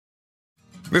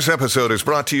This episode is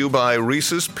brought to you by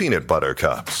Reese's Peanut Butter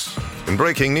Cups. In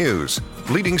breaking news,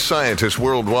 leading scientists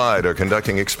worldwide are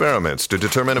conducting experiments to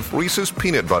determine if Reese's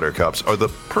Peanut Butter Cups are the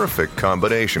perfect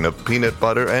combination of peanut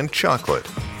butter and chocolate.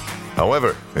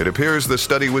 However, it appears the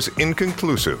study was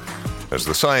inconclusive, as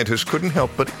the scientists couldn't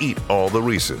help but eat all the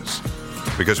Reese's.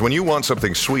 Because when you want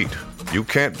something sweet, you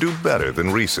can't do better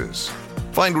than Reese's.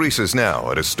 Find Reese's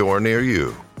now at a store near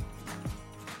you.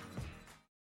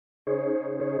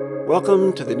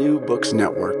 Welcome to the New Books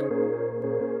Network.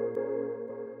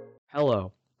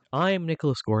 Hello, I'm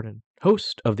Nicholas Gordon,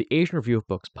 host of the Asian Review of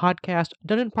Books podcast,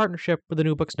 done in partnership with the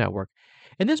New Books Network.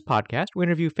 In this podcast, we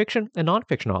interview fiction and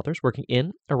nonfiction authors working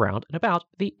in, around, and about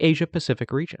the Asia-Pacific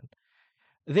region.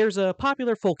 There's a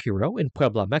popular folk hero in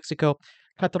Puebla, Mexico,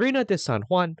 Catarina de San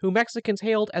Juan, who Mexicans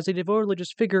hailed as a devout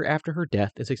religious figure after her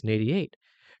death in 1688.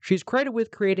 She's credited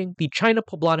with creating the China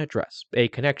Poblana dress, a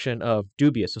connection of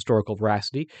dubious historical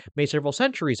veracity made several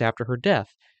centuries after her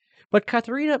death. But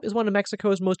Catarina is one of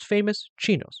Mexico's most famous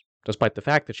chinos, despite the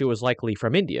fact that she was likely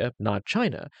from India, not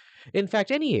China. In fact,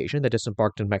 any Asian that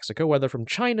disembarked in Mexico, whether from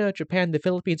China, Japan, the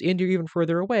Philippines, India, or even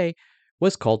further away,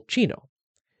 was called chino.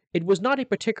 It was not a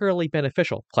particularly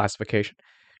beneficial classification.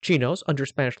 Chinos, under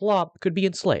Spanish law, could be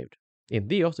enslaved.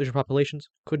 Indios, Asian populations,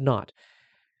 could not.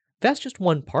 That's just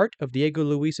one part of Diego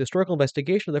Luis' historical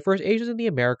investigation of the first Asians in the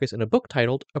Americas in a book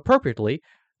titled, appropriately,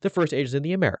 The First Asians in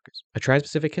the Americas, A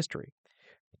Transpacific History.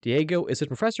 Diego is a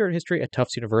professor in history at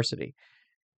Tufts University.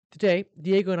 Today,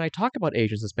 Diego and I talk about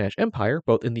Asians in the Spanish Empire,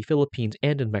 both in the Philippines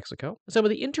and in Mexico, and some of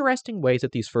the interesting ways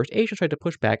that these first Asians tried to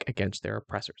push back against their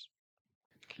oppressors.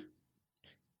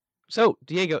 So,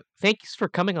 Diego, thanks for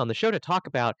coming on the show to talk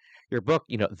about your book,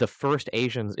 The First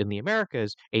Asians in the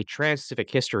Americas, A Transpacific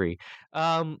History.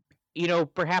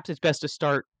 Perhaps it's best to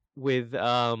start with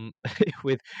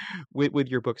with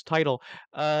your book's title.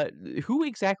 Who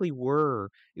exactly were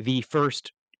the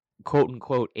first quote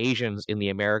unquote Asians in the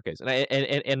Americas?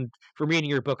 And from reading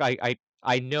your book,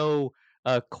 I know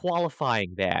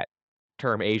qualifying that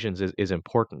term Asians is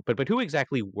important. But who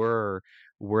exactly were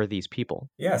these people?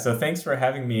 Yeah, so thanks for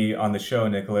having me on the show,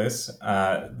 Nicholas.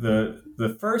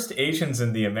 The first Asians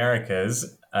in the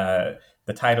Americas,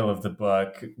 the title of the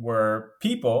book, were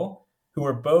people who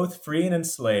were both free and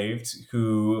enslaved,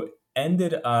 who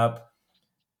ended up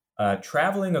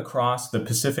traveling across the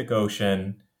Pacific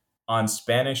Ocean on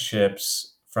Spanish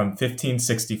ships from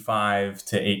 1565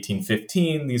 to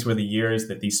 1815. These were the years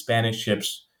that these Spanish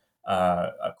ships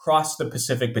crossed the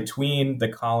Pacific between the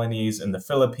colonies in the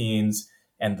Philippines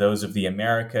and those of the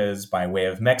Americas by way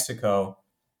of Mexico.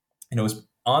 And it was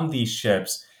on these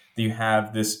ships that you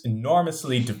have this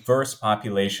enormously diverse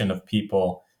population of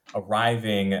people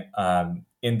arriving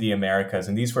in the Americas.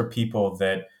 And these were people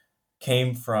that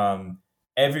came from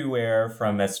everywhere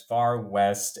from as far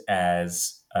west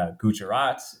as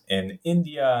Gujarat in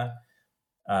India,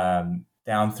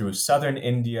 down through southern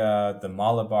India, the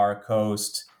Malabar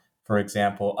coast, for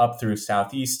example, up through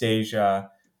Southeast Asia,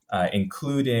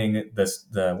 including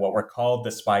the what were called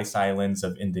the Spice Islands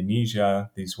of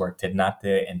Indonesia. These were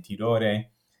Ternate and Tidore,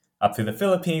 up through the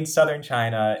Philippines, southern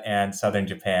China, and southern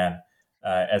Japan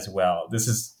as well. This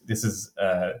is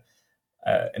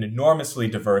an enormously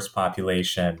diverse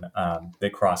population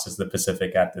that crosses the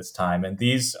Pacific at this time, and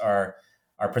these are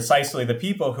precisely the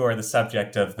people who are the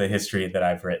subject of the history that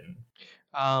I've written.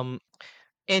 And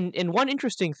one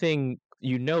interesting thing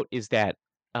you note is that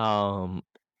all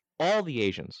the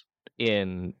Asians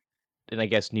in I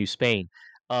guess New Spain,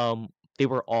 they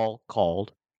were all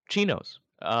called chinos,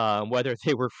 whether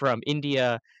they were from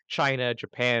India, China,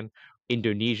 Japan,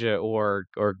 Indonesia, or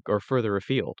further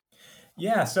afield.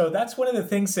 Yeah, so that's one of the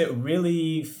things that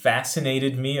really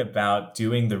fascinated me about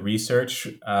doing the research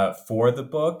for the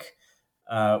book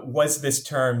was this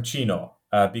term chino,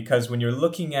 because when you're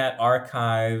looking at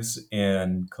archives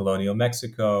in colonial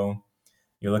Mexico,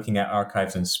 you're looking at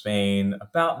archives in Spain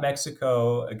about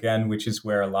Mexico, again, which is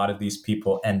where a lot of these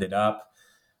people ended up.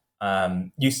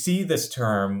 You see this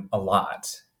term a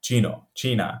lot, chino,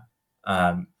 China.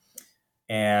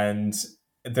 And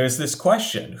there's this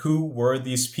question, who were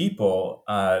these people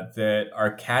that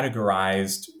are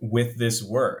categorized with this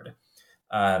word?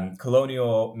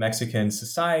 Colonial Mexican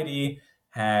society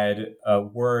had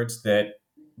words that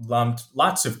lumped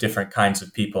lots of different kinds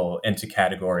of people into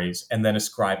categories and then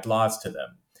ascribed laws to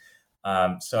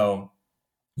them. So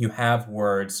you have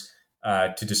words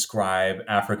to describe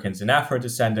Africans and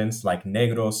Afro-descendants like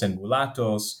negros and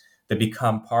mulattos that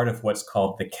become part of what's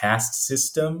called the caste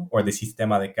system or the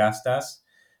sistema de castas,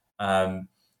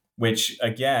 which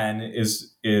again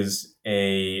is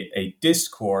a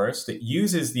discourse that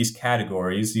uses these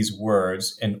categories, these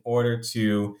words, in order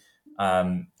to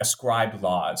ascribe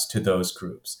laws to those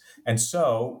groups. And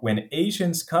so when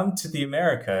Asians come to the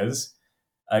Americas,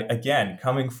 again,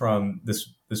 coming from this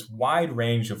wide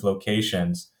range of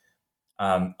locations,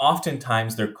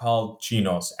 oftentimes they're called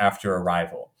chinos after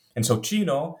arrival. And so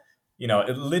chino,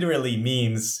 it literally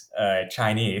means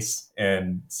Chinese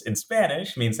in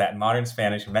Spanish, means that in modern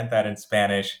Spanish, it meant that in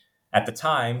Spanish at the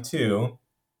time too.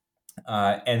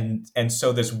 And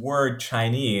so this word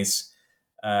Chinese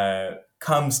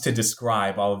comes to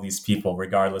describe all of these people,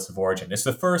 regardless of origin. It's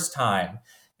the first time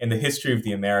in the history of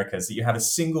the Americas that you have a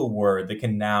single word that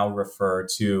can now refer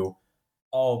to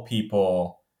all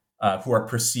people who are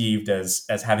perceived as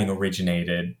having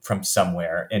originated from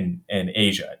somewhere in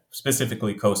Asia,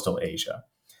 specifically coastal Asia.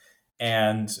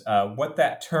 And what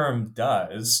that term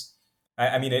does,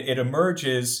 it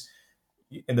emerges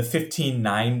in the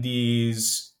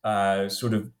 1590s,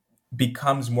 sort of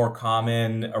becomes more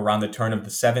common around the turn of the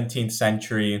 17th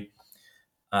century,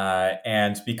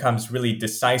 and becomes really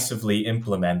decisively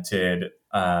implemented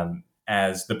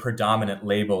as the predominant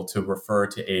label to refer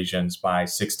to Asians by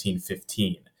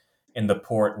 1615 in the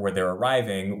port where they're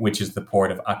arriving, which is the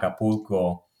port of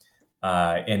Acapulco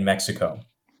in Mexico.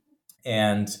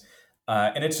 And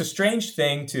it's a strange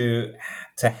thing to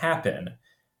happen.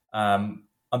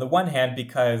 On the one hand,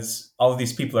 because all of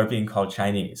these people are being called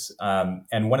Chinese.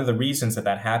 And one of the reasons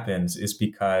that happens is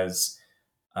because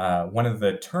one of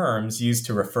the terms used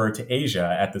to refer to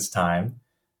Asia at this time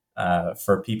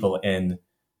for people in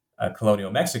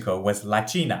colonial Mexico was La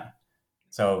China.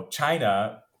 So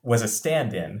China was a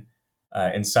stand-in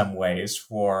in some ways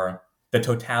for the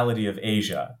totality of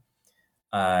Asia.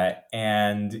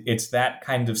 And it's that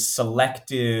kind of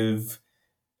selective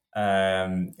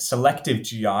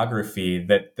geography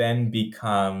that then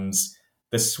becomes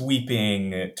the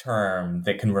sweeping term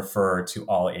that can refer to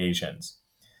all Asians.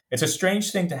 It's a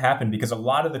strange thing to happen because a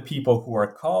lot of the people who are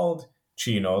called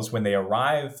Chinos, when they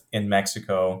arrive in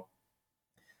Mexico,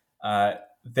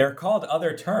 they're called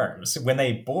other terms when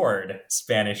they board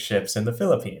Spanish ships in the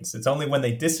Philippines. It's only when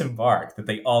they disembark that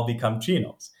they all become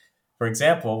Chinos. For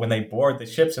example, when they board the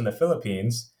ships in the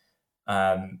Philippines,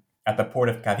 at the port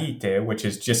of Cavite, which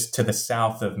is just to the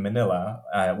south of Manila,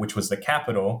 which was the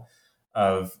capital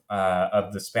of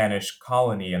the Spanish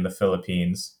colony in the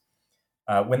Philippines.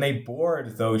 When they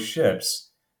board those ships,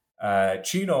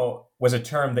 Chino was a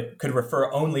term that could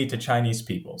refer only to Chinese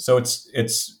people. So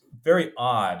it's very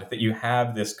odd that you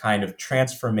have this kind of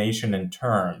transformation in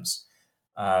terms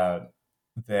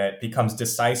that becomes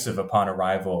decisive upon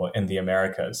arrival in the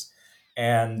Americas.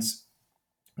 And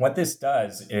what this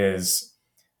does is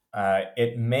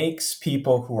it makes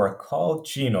people who are called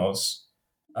Chinos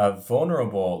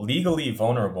legally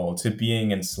vulnerable to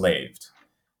being enslaved.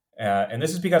 And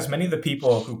this is because many of the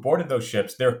people who boarded those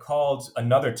ships, they're called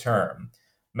another term.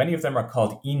 Many of them are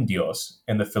called indios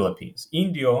in the Philippines.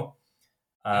 Indio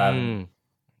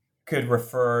could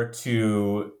refer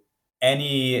to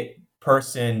any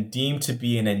person deemed to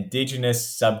be an indigenous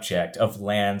subject of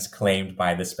lands claimed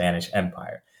by the Spanish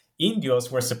Empire.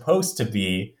 Indios were supposed to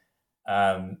be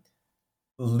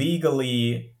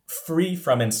legally free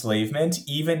from enslavement,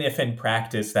 even if in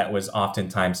practice that was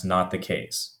oftentimes not the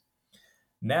case.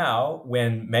 Now,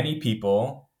 when many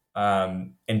people,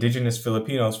 indigenous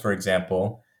Filipinos, for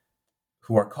example,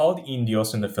 who are called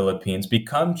indios in the Philippines,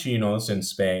 become chinos in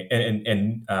Spain,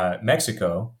 in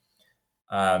Mexico,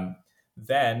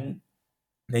 then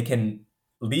they can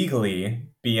legally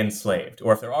be enslaved.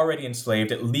 Or if they're already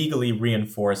enslaved, it legally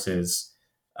reinforces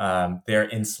their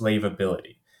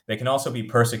enslavability. They can also be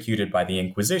persecuted by the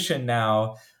Inquisition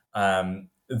now.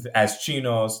 As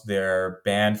chinos, they're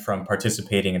banned from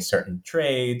participating in certain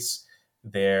trades.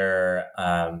 They're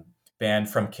banned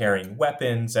from carrying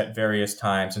weapons at various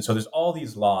times. And so there's all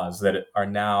these laws that are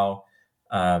now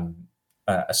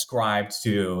ascribed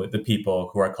to the people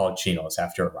who are called chinos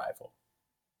after arrival.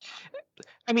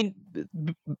 I mean,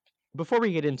 before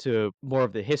we get into more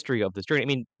of the history of this journey, I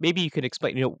mean, maybe you could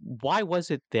explain, why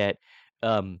was it that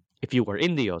if you were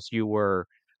Indios, you were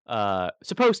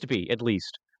supposed to be, at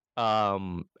least,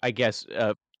 I guess,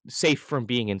 safe from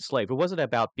being enslaved? Or was it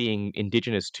about being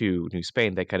indigenous to New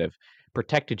Spain that kind of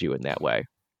protected you in that way?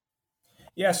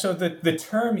 Yeah, so the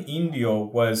term Indio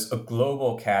was a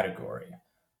global category.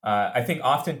 I think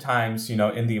oftentimes,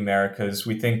 in the Americas,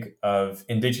 we think of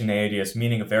indigeneity as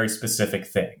meaning a very specific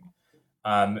thing.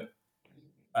 Um,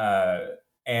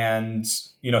 and,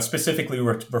 specifically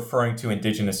we're referring to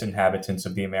indigenous inhabitants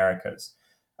of the Americas.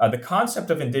 The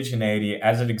concept of indigeneity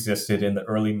as it existed in the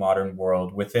early modern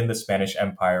world within the Spanish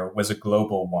Empire was a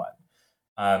global one.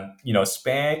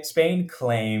 Spain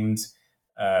claimed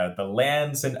the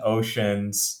lands and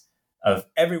oceans of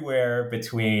everywhere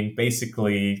between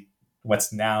basically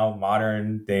what's now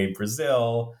modern day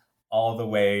Brazil all the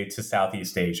way to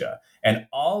Southeast Asia. And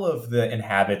all of the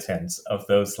inhabitants of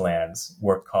those lands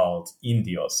were called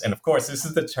indios. And of course, this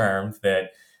is the term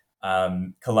that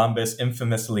Columbus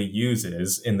infamously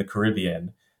uses in the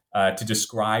Caribbean to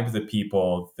describe the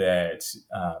people that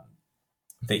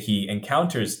he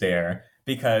encounters there,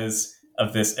 because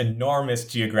of this enormous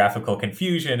geographical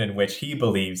confusion in which he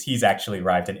believes he's actually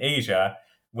arrived in Asia,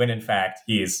 when in fact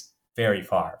he's very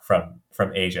far from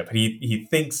Asia. But he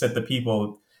thinks that the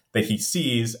people that he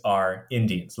sees are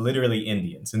Indians, literally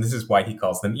Indians, and this is why he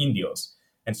calls them indios.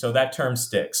 And so that term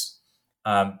sticks.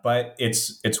 But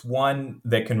it's one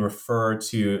that can refer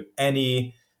to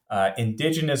any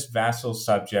indigenous vassal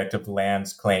subject of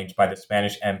lands claimed by the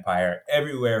Spanish Empire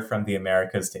everywhere from the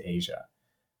Americas to Asia.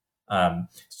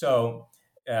 So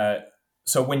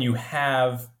when you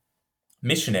have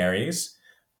missionaries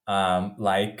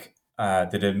like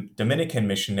the Dominican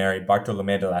missionary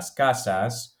Bartolomé de las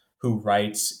Casas, who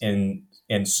writes in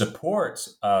support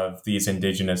of these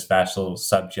indigenous vassal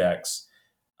subjects,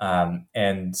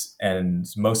 and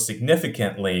most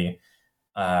significantly,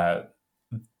 to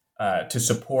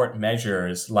support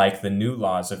measures like the New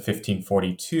Laws of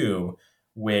 1542,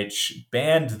 which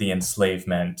banned the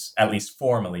enslavement, at least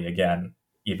formally, again,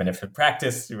 even if in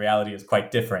practice the reality is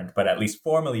quite different, but at least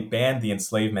formally banned the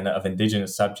enslavement of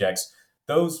indigenous subjects.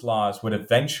 Those laws would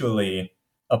eventually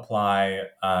apply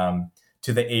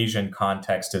to the Asian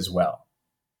context as well.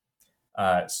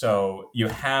 So you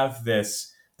have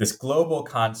this global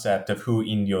concept of who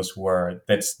indios were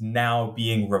that's now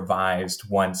being revised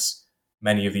once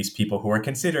many of these people who are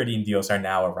considered indios are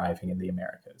now arriving in the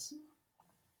Americas.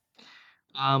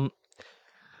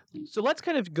 So let's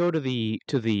kind of go to the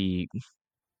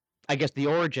I guess the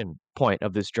origin point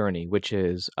of this journey, which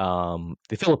is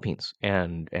the Philippines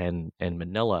and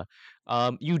Manila.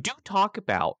 You do talk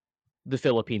about the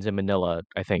Philippines and Manila,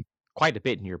 I think, quite a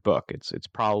bit in your book. It's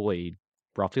probably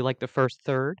roughly like the first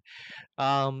third.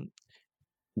 Um,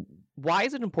 why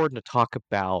is it important to talk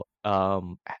about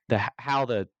how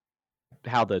the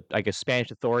I guess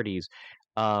Spanish authorities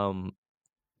um,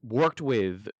 worked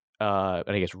with and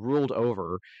I guess ruled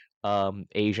over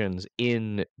Asians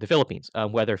in the Philippines,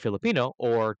 whether Filipino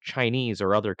or Chinese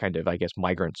or other kind of, I guess,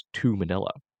 migrants to Manila?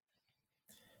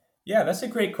 Yeah, that's a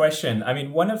great question. I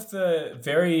mean, one of the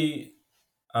very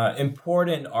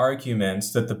important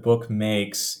arguments that the book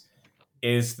makes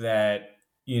is that,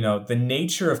 the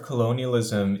nature of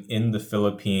colonialism in the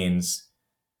Philippines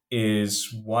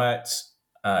is what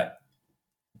uh,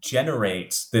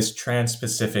 generates this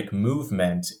Transpacific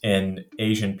movement in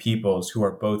Asian peoples who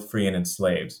are both free and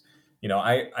enslaved.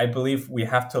 I believe we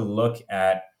have to look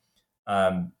at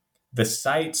um, the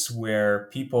sites where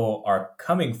people are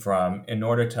coming from in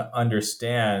order to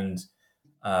understand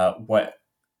what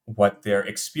their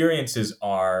experiences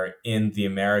are in the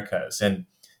Americas. And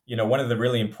one of the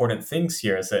really important things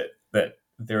here is that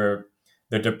they're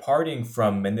departing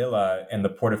from Manila and the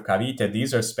port of Cavite.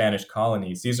 These are Spanish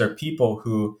colonies. These are people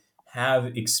who have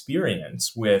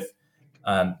experience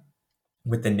um,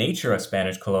 with the nature of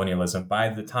Spanish colonialism by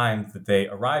the time that they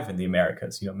arrive in the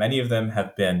Americas. Many of them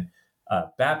have been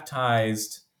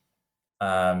baptized,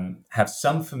 have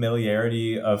some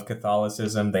familiarity of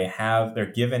Catholicism.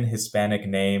 They're given Hispanic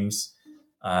names,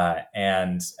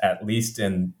 and at least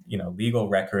in legal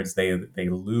records, they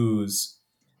lose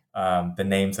the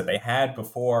names that they had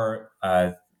before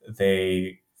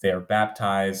they're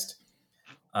baptized.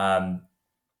 Um,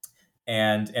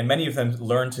 and many of them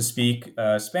learn to speak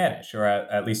Spanish, or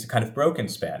at least a kind of broken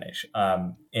Spanish,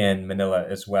 in Manila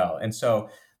as well. And so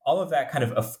all of that kind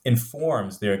of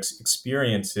informs their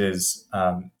experiences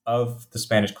of the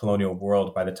Spanish colonial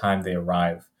world by the time they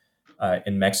arrive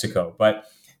in Mexico. But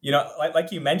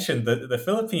like you mentioned, the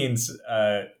Philippines.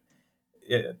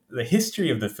 The history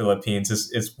of the Philippines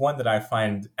is one that I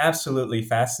find absolutely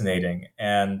fascinating,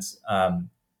 and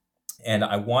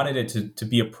I wanted it to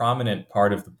be a prominent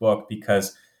part of the book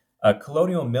because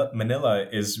colonial Manila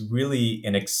is really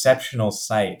an exceptional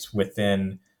site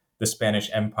within the Spanish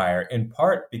Empire, in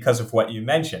part because of what you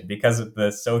mentioned, because of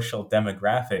the social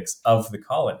demographics of the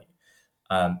colony.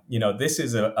 This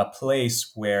is a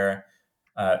place where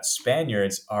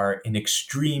Spaniards are an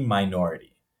extreme minority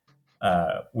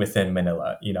within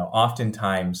Manila.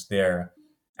 Oftentimes they're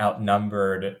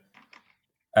outnumbered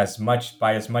as much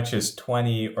as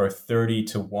 20 or 30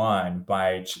 to 1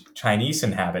 by Chinese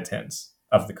inhabitants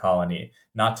of the colony,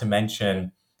 not to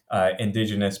mention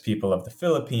indigenous people of the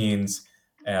Philippines,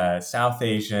 South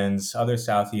Asians, other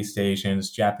Southeast Asians,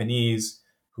 Japanese,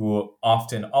 who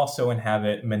often also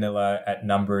inhabit Manila at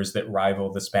numbers that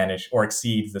rival the Spanish or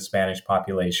exceed the Spanish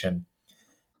population.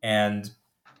 And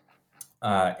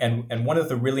and one of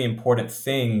the really important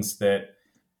things that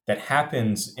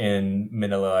happens in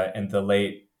Manila in the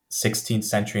late 16th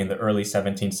century and the early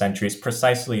 17th century is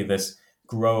precisely this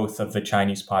growth of the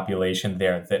Chinese population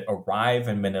there that arrive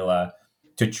in Manila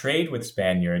to trade with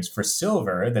Spaniards for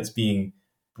silver that's being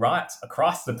brought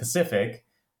across the Pacific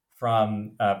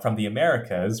from the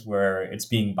Americas, where it's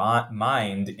being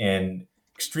mined in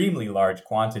extremely large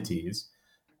quantities,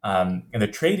 and they're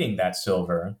trading that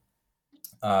silver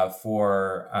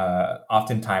for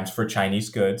oftentimes for Chinese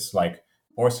goods like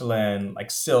porcelain, like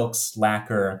silks,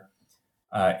 lacquer,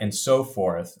 and so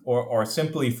forth, or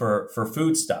simply for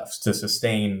foodstuffs to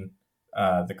sustain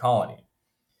the colony.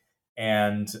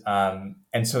 And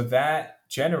so that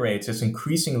generates this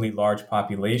increasingly large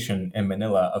population in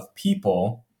Manila of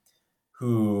people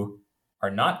who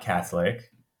are not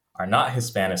Catholic, are not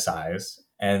Hispanicized,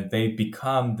 and they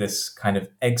become this kind of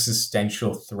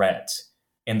existential threat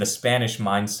in the Spanish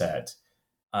mindset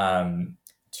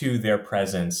to their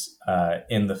presence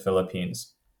in the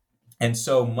Philippines. And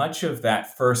so much of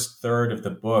that first third of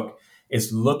the book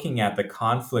is looking at the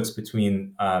conflicts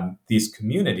between these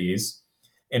communities,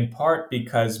 in part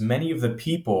because many of the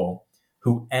people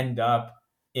who end up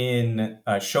in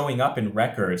showing up in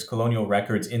records, colonial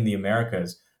records in the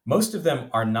Americas, most of them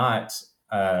are not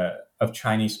of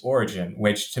Chinese origin,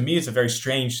 which to me is a very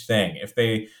strange thing. If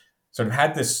they sort of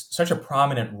had this such a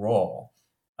prominent role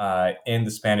in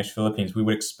the Spanish Philippines, we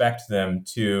would expect them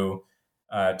to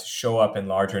show up in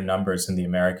larger numbers in the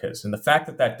Americas. And the fact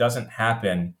that that doesn't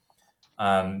happen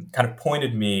kind of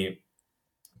pointed me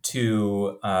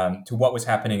to what was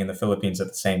happening in the Philippines at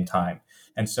the same time.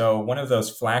 And so one of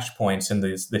those flashpoints in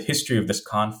the history of this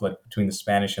conflict between the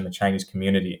Spanish and the Chinese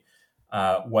community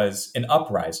was an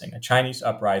uprising, a Chinese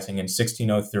uprising in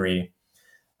 1603,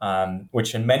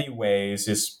 which in many ways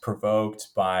is provoked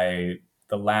by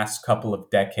the last couple of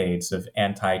decades of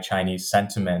anti-Chinese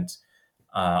sentiment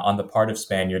on the part of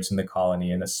Spaniards in the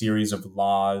colony, and a series of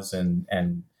laws and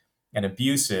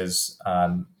abuses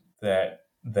that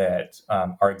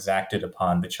are exacted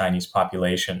upon the Chinese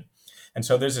population. And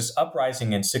so there's this uprising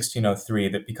in 1603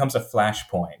 that becomes a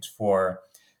flashpoint for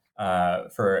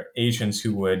Asians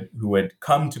who would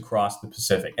come to cross the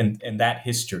Pacific and that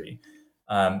history,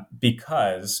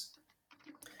 because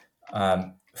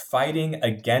fighting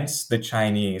against the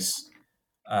Chinese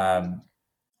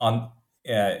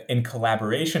in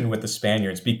collaboration with the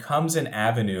Spaniards becomes an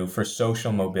avenue for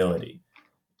social mobility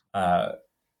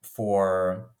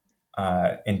for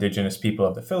indigenous people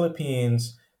of the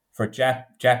Philippines, for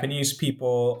Japanese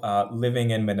people living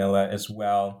in Manila as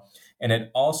well. And it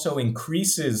also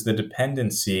increases the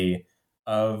dependency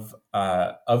of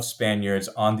Spaniards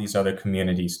on these other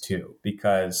communities too,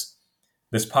 because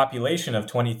this population of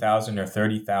 20,000 or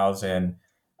 30,000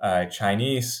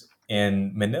 Chinese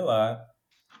in Manila,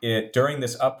 during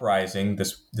this uprising,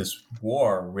 this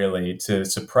war really to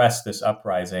suppress this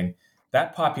uprising,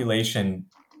 that population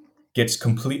gets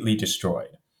completely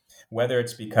destroyed, whether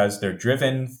it's because they're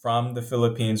driven from the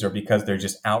Philippines or because they're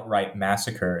just outright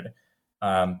massacred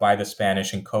by the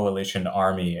Spanish and coalition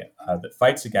army that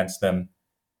fights against them.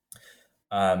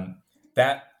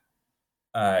 That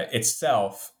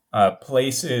itself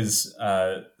places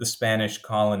the Spanish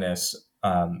colonists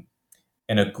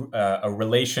in a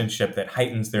relationship that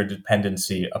heightens their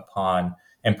dependency upon,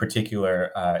 in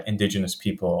particular, indigenous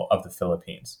people of the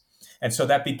Philippines. And so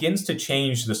that begins to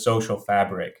change the social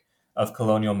fabric of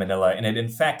colonial Manila, and it in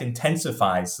fact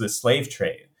intensifies the slave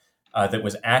trade that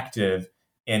was active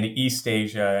in East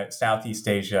Asia, Southeast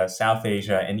Asia, South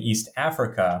Asia, and East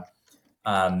Africa,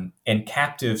 and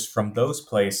captives from those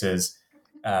places,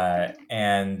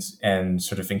 and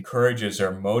sort of encourages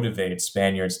or motivates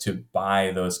Spaniards to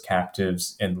buy those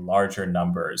captives in larger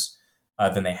numbers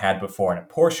than they had before. And a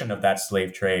portion of that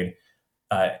slave trade,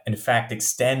 in fact,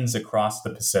 extends across the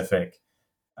Pacific,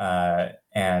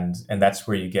 and that's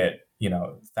where you get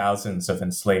thousands of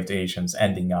enslaved Asians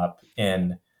ending up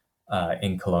in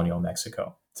colonial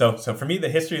Mexico. So for me, the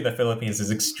history of the Philippines is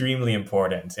extremely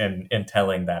important in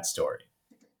telling that story.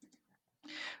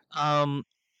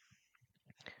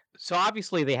 So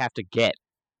obviously they have to get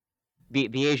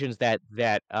the Asians that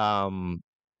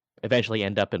eventually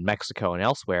end up in Mexico and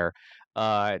elsewhere,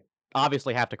 uh,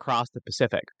 obviously have to cross the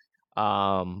Pacific.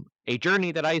 A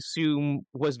journey that I assume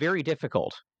was very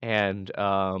difficult and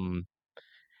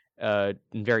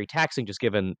very taxing, just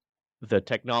given the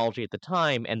technology at the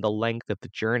time and the length of the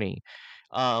journey.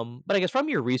 But I guess from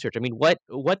your research, I mean, what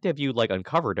have you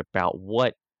uncovered about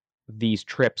what these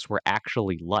trips were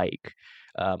actually like?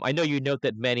 I know you note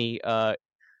that many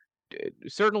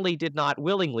certainly did not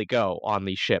willingly go on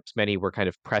these ships. Many were kind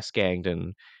of press ganged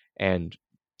and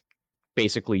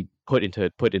basically put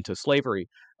into slavery.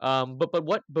 But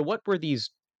what were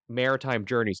these maritime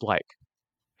journeys like?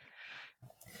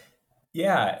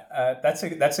 Yeah,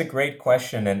 that's a great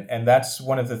question, and that's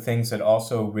one of the things that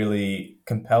also really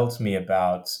compelled me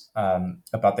about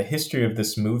the history of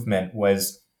this movement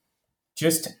was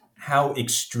just how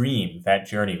extreme that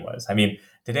journey was. I mean,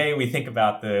 today we think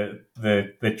about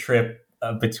the trip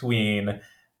between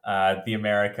the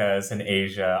Americas and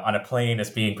Asia on a plane as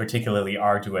being particularly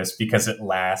arduous because it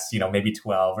lasts, maybe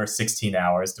 12 or 16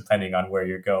 hours, depending on where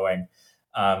you're going.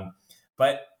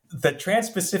 But the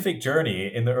Transpacific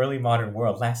journey in the early modern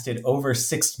world lasted over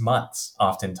 6 months,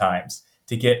 oftentimes,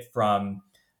 to get from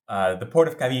the port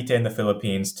of Cavite in the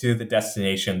Philippines to the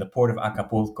destination, the port of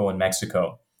Acapulco in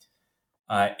Mexico.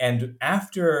 And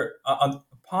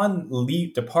upon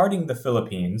departing the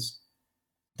Philippines,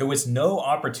 there was no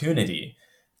opportunity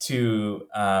to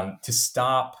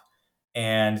stop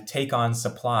and take on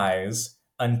supplies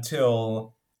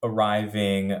until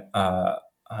arriving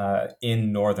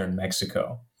in northern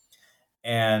Mexico,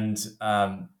 and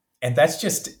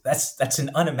that's an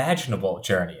unimaginable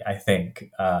journey, I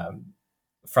think,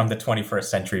 from the 21st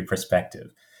century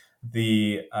perspective.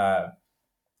 The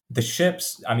the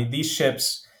ships, I mean, these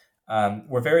ships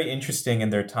were very interesting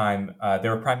in their time. They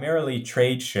were primarily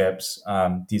trade ships,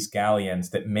 these galleons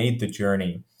that made the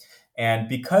journey. And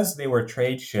because they were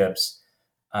trade ships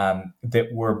that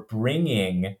were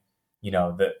bringing,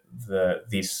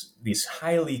 these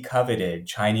highly coveted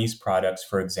Chinese products,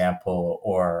 for example,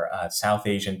 or South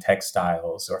Asian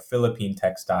textiles or Philippine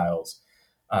textiles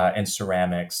and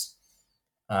ceramics,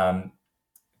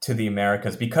 to the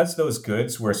Americas, because those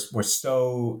goods were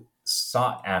so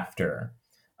sought after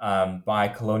by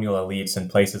colonial elites in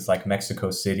places like Mexico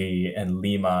City and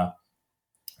Lima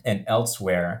and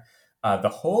elsewhere. The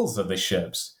hulls of the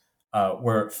ships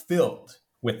were filled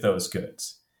with those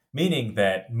goods, meaning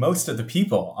that most of the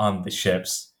people on the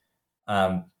ships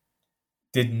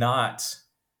did not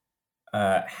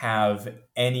have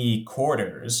any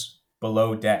quarters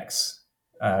below decks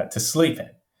to sleep in.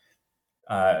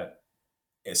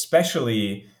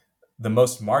 Especially the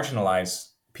most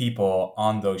marginalized people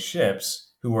on those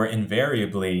ships, who were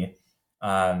invariably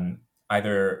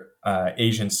either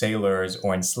Asian sailors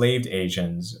or enslaved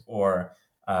Asians or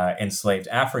enslaved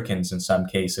Africans in some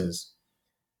cases.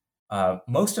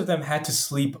 Most of them had to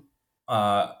sleep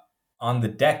on the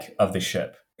deck of the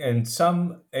ship. In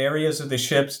some areas of the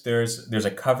ships, there's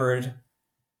a covered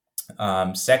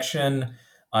section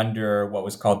under what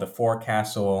was called the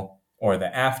forecastle or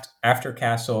the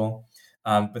aftercastle,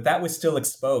 but that was still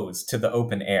exposed to the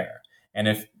open air. And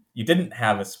if you didn't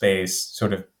have a space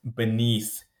sort of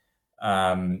beneath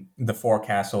the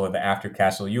forecastle or the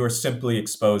aftercastle, you were simply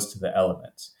exposed to the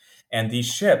elements. And these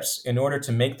ships, in order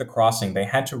to make the crossing, they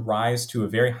had to rise to a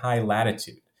very high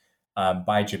latitude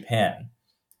by Japan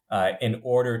in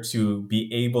order to be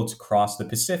able to cross the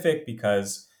Pacific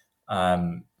because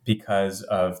of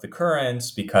the currents,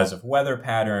 because of weather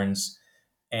patterns,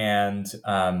 and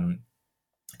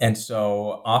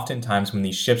so oftentimes when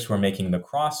these ships were making the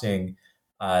crossing,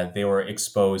 they were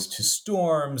exposed to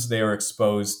storms, they were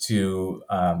exposed to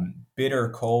bitter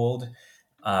cold,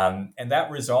 and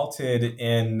that resulted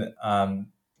in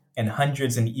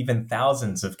hundreds and even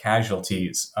thousands of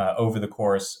casualties over the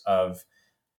course of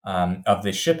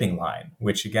the shipping line,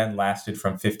 which again lasted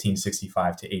from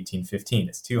 1565 to 1815.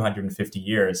 It's 250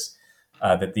 years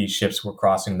that these ships were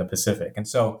crossing the Pacific, and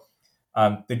so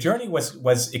the journey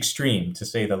was extreme, to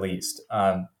say the least,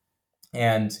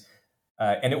 and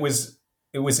it was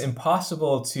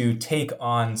impossible to take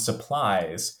on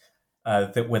supplies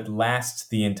that would last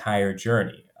the entire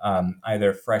journey.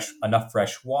 Either enough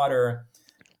fresh water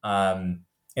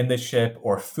in the ship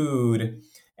or food.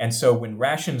 And so when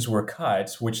rations were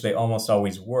cut, which they almost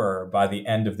always were by the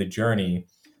end of the journey,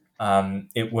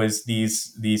 it was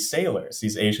these sailors,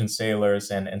 these Asian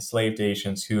sailors and enslaved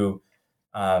Asians who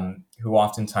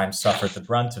oftentimes suffered the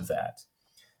brunt of that.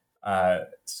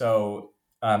 So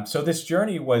this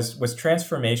journey was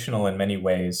transformational in many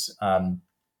ways.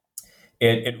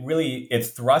 It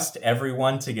thrust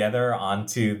everyone together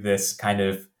onto this kind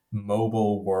of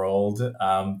mobile world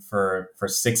for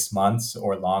 6 months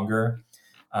or longer,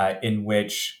 in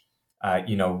which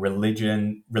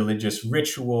religious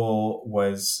ritual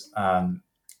was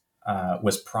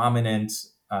prominent.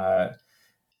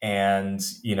 And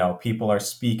people are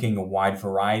speaking a wide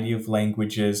variety of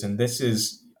languages, and this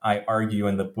is, I argue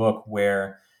in the book,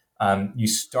 where you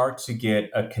start to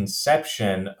get a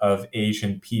conception of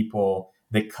Asian people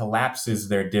that collapses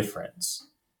their difference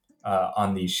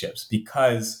on these ships,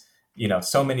 because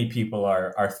so many people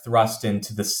are thrust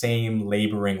into the same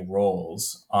laboring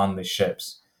roles on the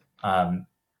ships,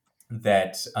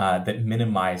 that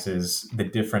minimizes the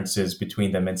differences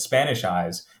between them in Spanish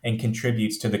eyes and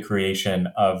contributes to the creation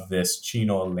of this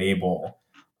Chino label,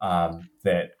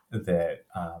 that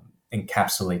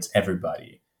encapsulates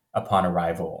everybody upon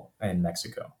arrival in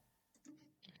Mexico.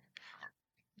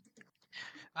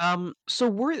 So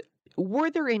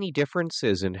were there any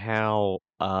differences in how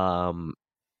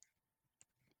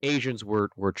Asians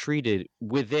were treated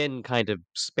within kind of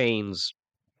Spain's,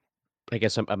 I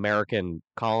guess, American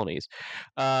colonies?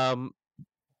 Um,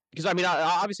 because I mean,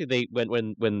 obviously, they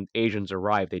when Asians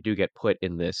arrive, they do get put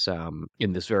in this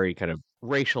very kind of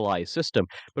racialized system.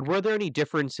 But were there any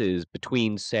differences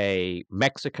between, say,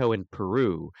 Mexico and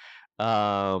Peru,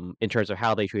 in terms of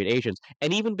how they treat Asians,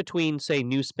 and even between, say,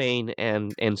 New Spain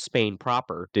and Spain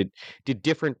proper? Did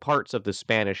different parts of the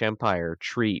Spanish Empire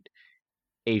treat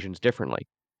Asians differently?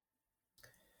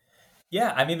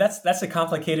 Yeah, I mean that's a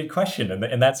complicated question,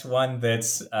 and that's one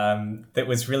that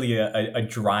was really a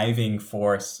driving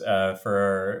force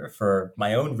for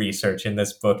my own research in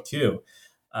this book too.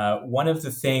 One of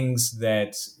the things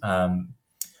that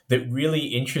really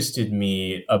interested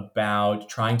me about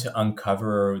trying to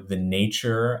uncover the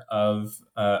nature of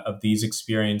these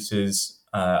experiences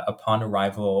upon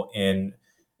arrival in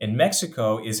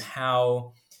Mexico is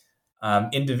how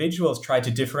individuals try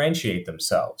to differentiate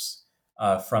themselves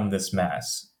from this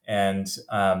mass, and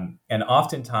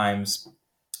oftentimes,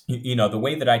 the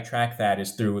way that I track that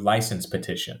is through license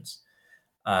petitions,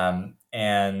 and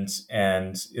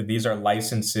these are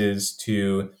licenses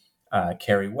to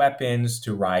carry weapons,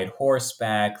 to ride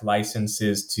horseback,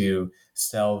 licenses to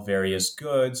sell various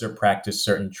goods or practice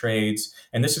certain trades,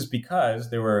 and this is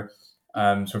because there were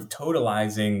sort of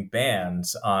totalizing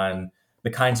bans on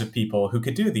the kinds of people who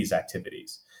could do these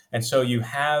activities. And so you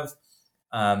have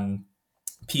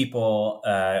people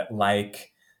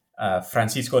like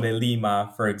Francisco de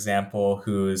Lima, for example,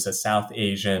 who's a South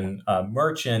Asian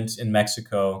merchant in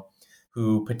Mexico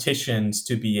who petitions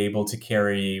to be able to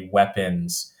carry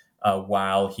weapons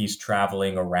while he's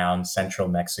traveling around central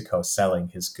Mexico selling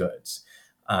his goods.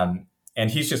 And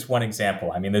he's just one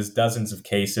example. I mean, there's dozens of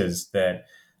cases that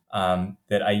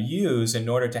I use in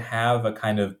order to have a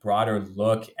kind of broader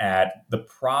look at the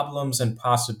problems and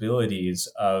possibilities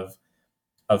of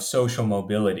social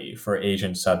mobility for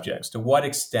Asian subjects. To what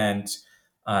extent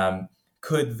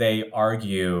could they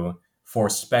argue for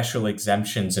special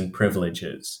exemptions and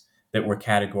privileges that were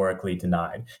categorically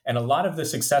denied? And a lot of the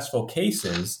successful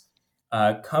cases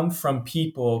come from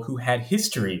people who had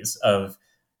histories of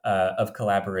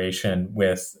collaboration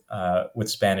with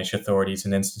Spanish authorities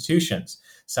and institutions.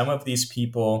 Some of these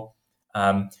people,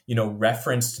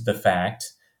 referenced the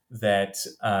fact that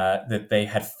they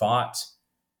had fought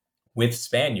with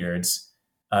Spaniards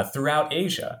throughout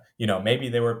Asia. Maybe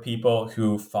there were people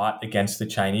who fought against the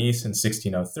Chinese in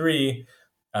 1603,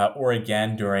 or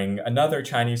again during another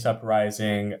Chinese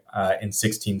uprising in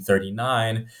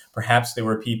 1639. Perhaps there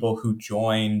were people who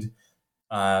joined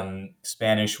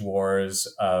Spanish wars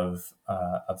of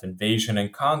invasion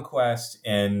and conquest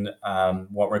in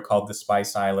what were called the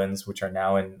Spice Islands, which are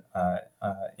now in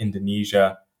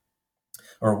Indonesia,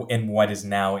 or in what is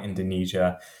now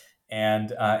Indonesia.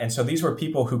 And so these were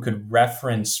people who could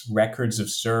reference records of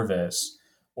service,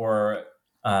 or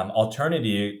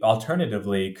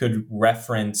alternatively could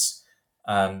reference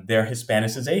their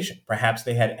Hispanicization. Perhaps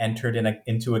they had entered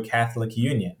into a Catholic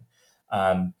union,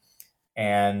 and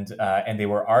they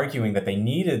were arguing that they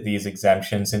needed these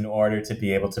exemptions in order to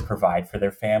be able to provide for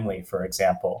their family, for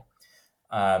example.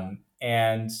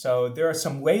 And so there are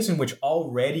some ways in which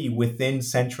already within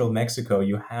central Mexico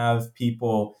you have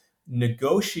people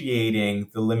negotiating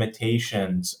the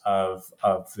limitations of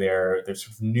their sort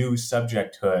of new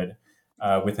subjecthood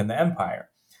within the empire.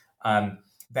 And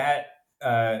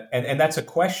that's a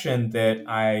question that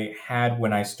I had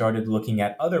when I started looking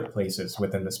at other places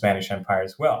within the Spanish Empire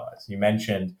as well. As you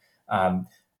mentioned,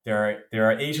 there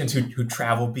are Asians who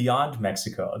travel beyond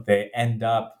Mexico. They end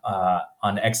up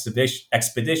on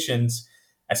expeditions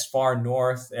as far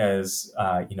north as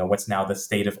what's now the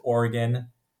state of Oregon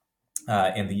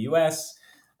in the U.S.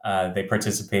 They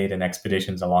participate in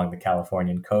expeditions along the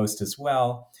Californian coast as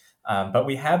well. But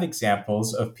we have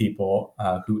examples of people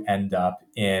who end up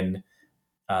in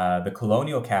the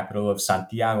colonial capital of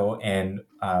Santiago in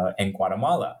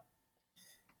Guatemala.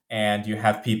 And you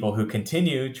have people who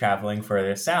continue traveling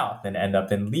further south and end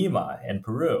up in Lima in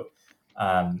Peru.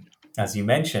 As you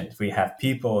mentioned, we have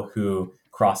people who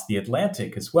cross the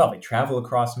Atlantic as well. They travel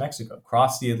across Mexico,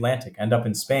 cross the Atlantic, end up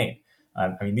in Spain.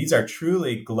 These are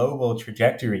truly global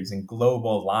trajectories and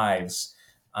global lives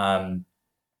of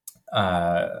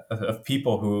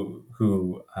people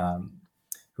who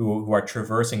are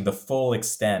traversing the full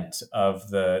extent of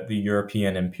the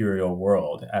European imperial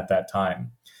world at that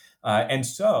time. And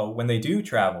so when they do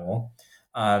travel,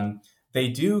 they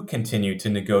do continue to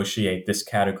negotiate this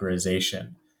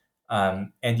categorization.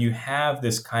 And you have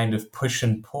this kind of push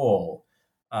and pull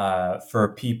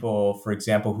for people, for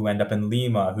example, who end up in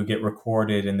Lima, who get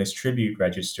recorded in this tribute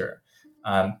register.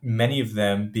 Many of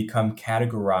them become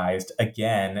categorized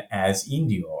again as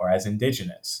Indio or as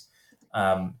indigenous.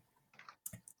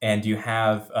 And you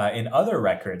have in other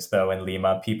records, though, in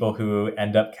Lima, people who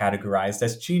end up categorized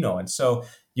as Chino. And so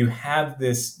you have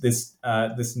this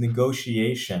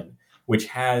negotiation, which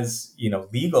has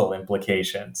legal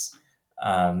implications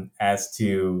as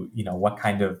to what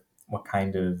kind of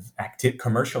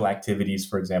commercial activities,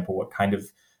 for example, what kind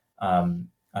of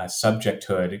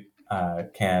subjecthood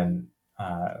can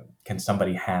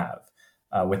somebody have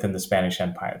within the Spanish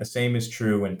Empire. The same is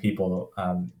true when people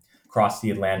cross the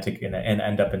Atlantic and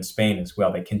end up in Spain as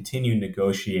well. They continue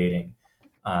negotiating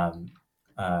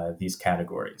these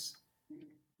categories.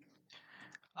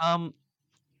 So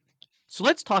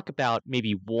let's talk about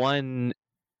maybe one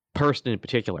person in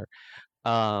particular,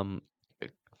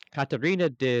 Catarina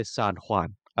de San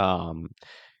Juan,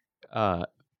 uh,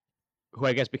 who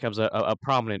I guess becomes a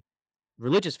prominent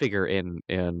religious figure in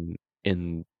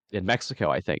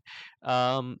Mexico, I think.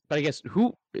 But I guess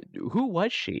who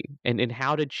was she, and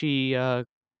how did she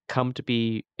come to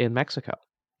be in Mexico?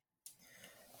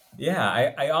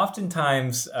 Yeah, I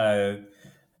oftentimes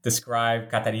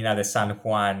describe Catarina de San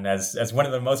Juan as one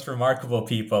of the most remarkable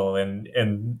people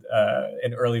in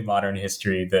early modern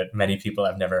history that many people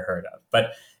have never heard of.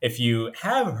 But if you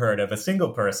have heard of a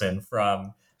single person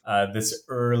from this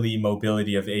early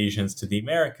mobility of Asians to the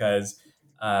Americas,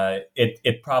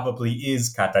 it probably is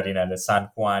Catarina de San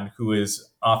Juan, who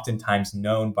is oftentimes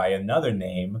known by another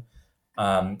name,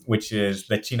 which is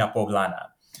the China Poblana.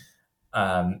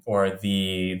 Or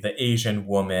the Asian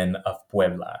woman of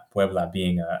Puebla, Puebla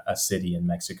being a city in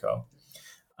Mexico.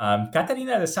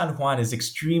 Catarina de San Juan is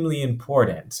extremely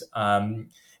important,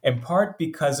 in part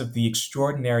because of the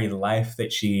extraordinary life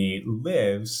that she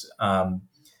lives,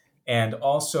 and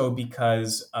also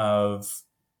because of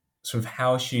sort of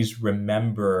how she's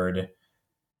remembered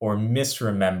or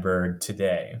misremembered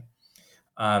today.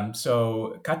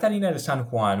 So Catarina de San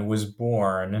Juan was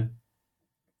born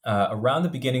around the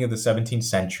beginning of the 17th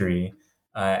century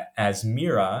as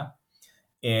Mira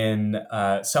in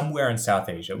somewhere in South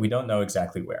Asia. We don't know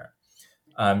exactly where.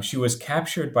 She was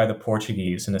captured by the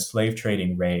Portuguese in a slave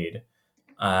trading raid.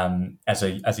 As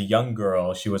a young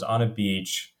girl, she was on a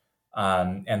beach,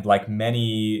 and like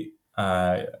many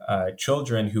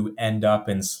children who end up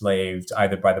enslaved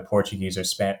either by the Portuguese or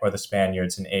the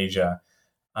Spaniards in Asia,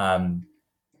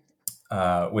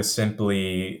 was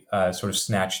simply sort of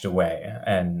snatched away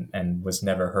and was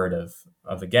never heard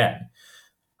of again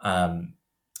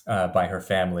by her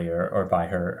family or by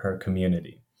her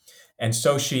community. And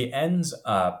so she ends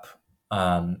up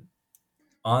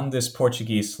on this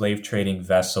Portuguese slave trading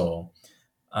vessel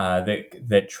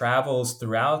that travels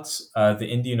throughout the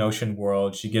Indian Ocean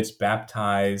world. She gets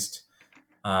baptized,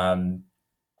 and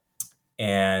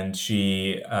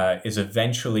she is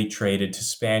eventually traded to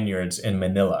Spaniards in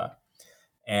Manila.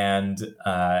 And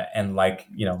like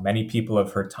many people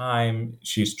of her time,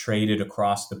 she's traded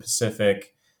across the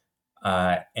Pacific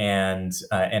and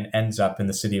ends up in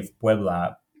the city of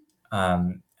Puebla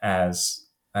as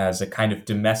a kind of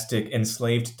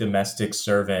enslaved domestic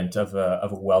servant of a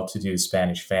well-to-do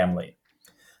Spanish family.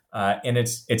 And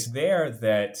it's there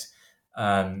that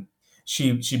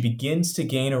she begins to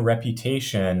gain a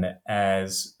reputation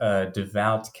as a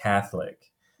devout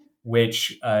Catholic,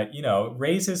 which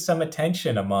raises some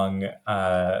attention among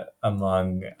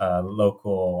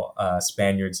local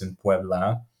Spaniards in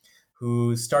Puebla,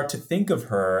 who start to think of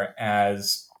her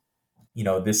as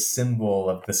this symbol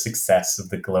of the success of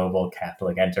the global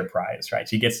Catholic enterprise. Right?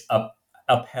 She gets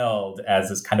upheld as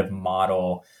this kind of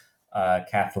model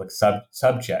Catholic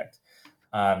subject.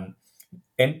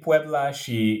 In Puebla,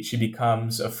 she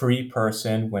becomes a free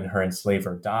person when her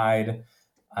enslaver died,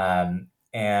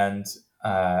 and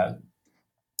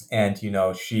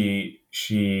she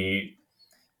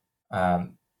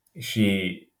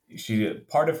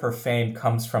part of her fame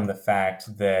comes from the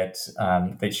fact that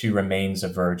she remains a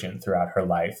virgin throughout her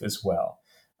life as well,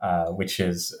 which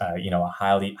is a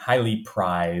highly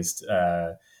prized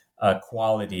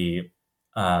quality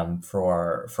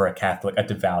for a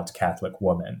devout Catholic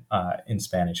woman in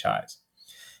Spanish eyes.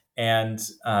 And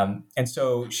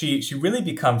so she really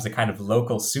becomes a kind of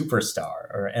local superstar,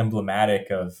 or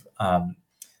emblematic of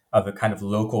a kind of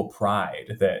local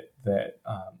pride that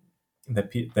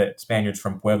Spaniards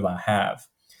from Puebla have.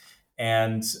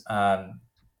 And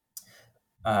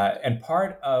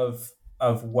part of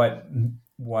what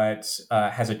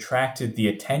has attracted the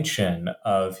attention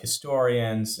of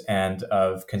historians and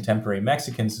of contemporary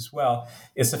Mexicans as well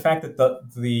is the fact that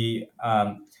the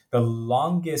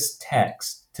longest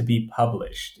text to be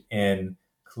published in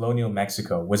colonial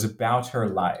Mexico was about her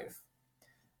life,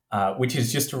 which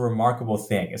is just a remarkable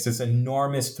thing. It's this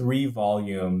enormous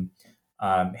 3-volume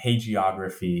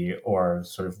hagiography, or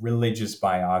sort of religious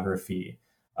biography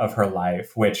of her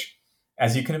life, which,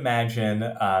 as you can imagine,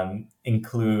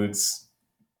 includes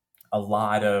a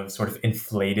lot of sort of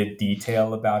inflated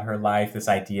detail about her life. This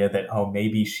idea that, oh,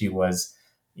 maybe she was,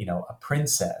 a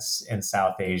princess in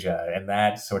South Asia, and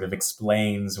that sort of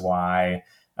explains why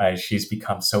she's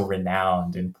become so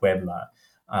renowned in Puebla.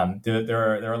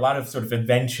 There are a lot of sort of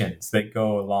inventions that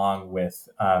go along with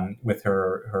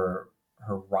her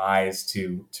rise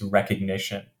to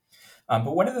recognition.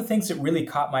 But one of the things that really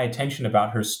caught my attention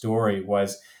about her story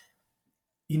was,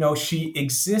 she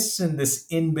exists in this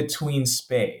in-between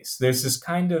space. There's this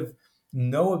kind of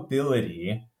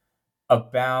knowability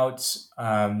about,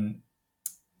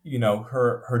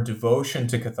 her devotion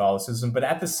to Catholicism, but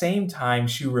at the same time,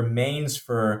 she remains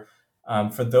for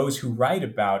those who write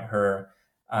about her,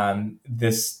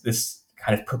 this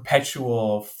kind of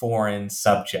perpetual foreign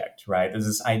subject, right? There's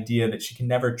this idea that she can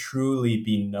never truly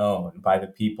be known by the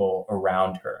people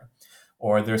around her,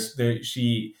 or that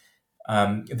she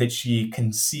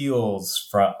conceals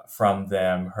from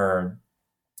them her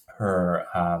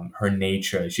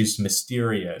nature. She's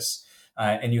mysterious,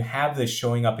 and you have this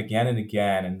showing up again and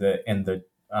again in the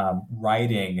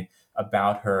writing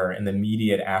about her in the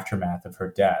immediate aftermath of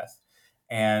her death,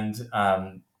 and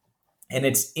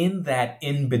it's in that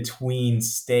in between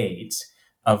state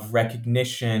of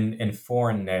recognition and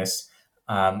foreignness,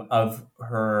 of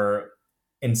her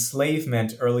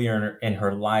enslavement earlier in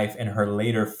her life and her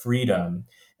later freedom,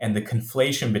 and the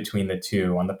conflation between the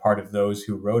two on the part of those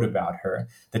who wrote about her,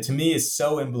 that to me is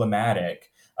so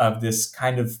emblematic of this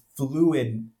kind of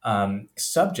fluid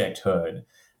subjecthood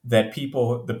that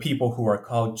the people who are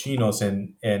called Chinos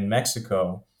in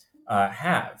Mexico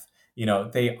have.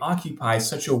 They occupy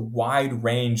such a wide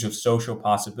range of social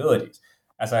possibilities.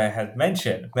 As I had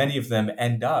mentioned, many of them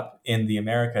end up in the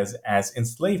Americas as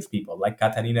enslaved people, like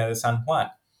Catarina de San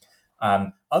Juan.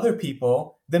 Other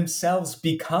people themselves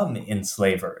become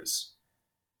enslavers.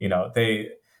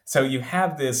 So you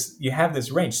have this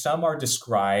range. Some are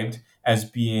described as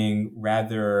being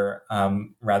rather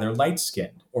light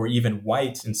skinned, or even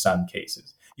white in some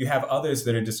cases. You have others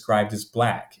that are described as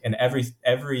black, and every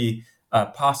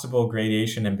possible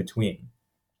gradation in between.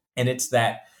 And it's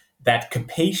that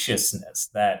capaciousness,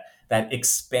 that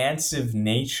expansive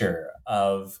nature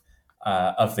of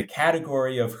the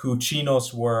category of who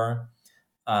Chinos were,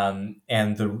 and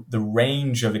the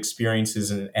range of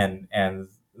experiences and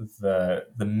the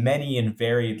many and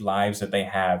varied lives that they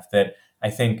have, that I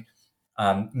think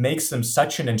makes them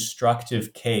such an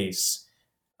instructive case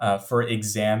for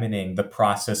examining the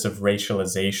process of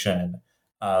racialization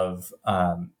of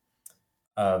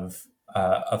of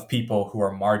people who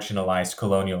are marginalized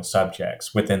colonial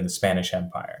subjects within the Spanish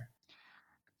Empire.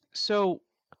 So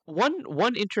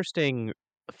one interesting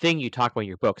thing you talk about in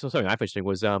your book, so something I found interesting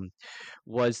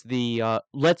was the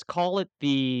let's call it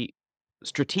the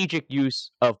strategic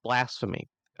use of blasphemy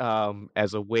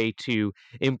as a way to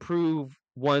improve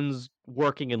one's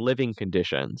working and living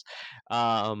conditions.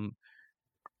 Um,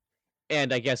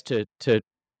 and I guess to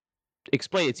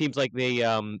explain, it seems like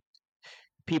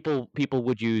people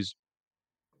would use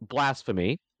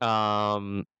blasphemy,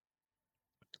 and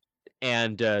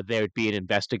there would be an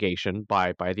investigation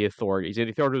by the authorities, and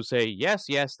the authorities would say, yes,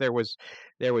 yes, there was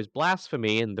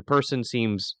blasphemy, and the person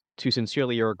seems to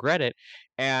sincerely regret it,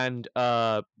 and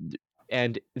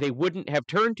and they wouldn't have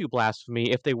turned to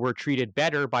blasphemy if they were treated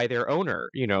better by their owner.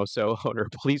 So owner,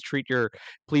 please treat your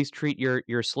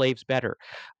slaves better,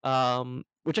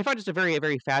 which I find just a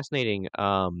very fascinating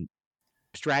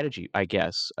strategy, I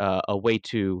guess, a way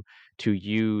to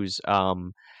use,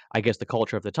 I guess, the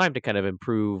culture of the time to kind of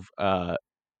improve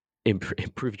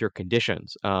your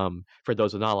conditions, for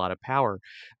those with not a lot of power.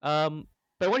 But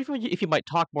I wonder if you might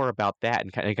talk more about that,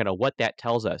 and kind of what that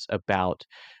tells us about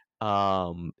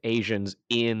Asians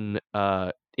in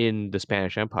the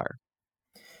Spanish Empire.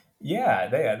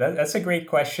 That's a great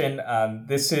question.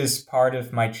 This is part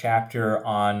of my chapter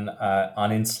on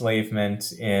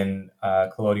enslavement in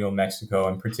colonial Mexico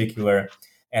in particular,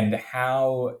 and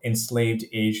how enslaved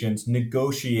Asians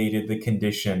negotiated the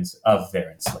conditions of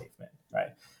their enslavement,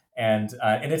 right? And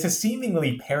it's a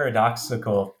seemingly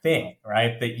paradoxical thing,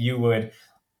 right? That you would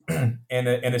in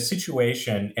a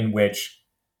situation in which,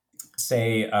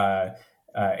 say, an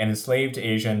enslaved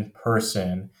Asian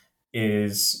person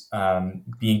is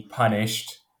being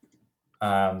punished.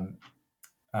 Um,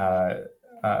 uh,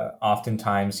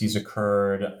 Oftentimes, these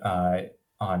occurred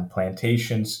on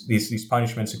plantations. These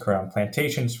punishments occur on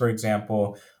plantations, for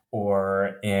example,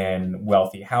 or in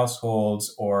wealthy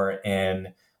households, or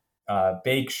in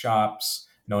bake shops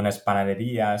known as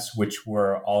panaderias, which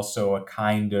were also a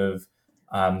kind of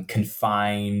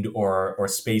confined or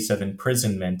space of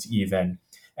imprisonment, even.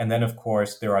 And then, of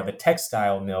course, there are the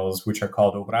textile mills, which are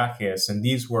called obrajes, and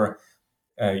these were,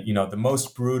 the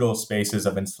most brutal spaces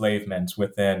of enslavement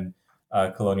within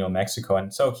colonial Mexico.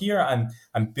 And so here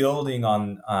I'm building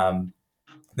on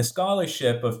the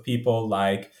scholarship of people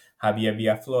like Javier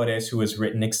Villaflores, who has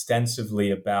written extensively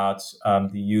about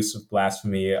the use of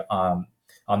blasphemy on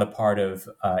the part of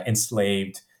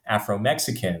enslaved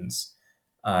Afro-Mexicans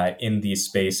in these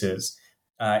spaces.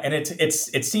 And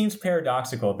it seems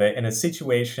paradoxical that in a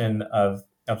situation of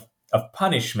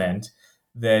punishment,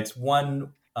 that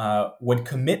one would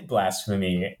commit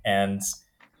blasphemy and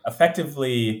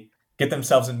effectively get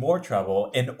themselves in more trouble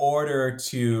in order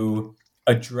to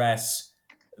address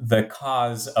the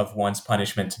cause of one's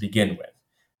punishment to begin with.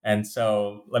 And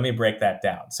so let me break that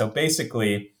down. So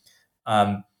basically,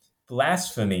 um,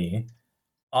 blasphemy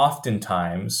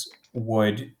oftentimes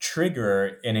would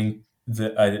trigger an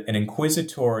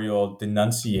inquisitorial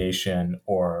denunciation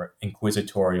or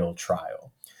inquisitorial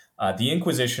trial. The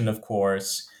Inquisition, of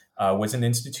course, was an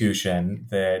institution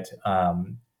that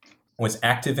was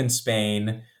active in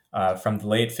Spain from the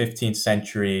late 15th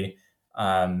century,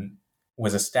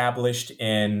 was established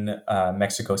in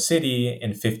Mexico City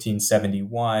in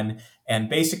 1571, and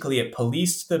basically it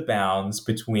policed the bounds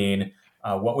between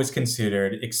what was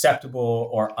considered acceptable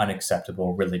or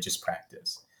unacceptable religious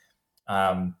practice.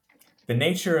 Um, the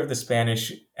nature of the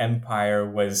Spanish Empire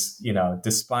was,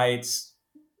 despite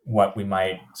what we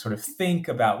might sort of think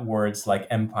about words like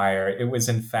empire, it was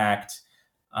in fact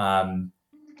um,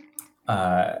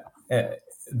 uh,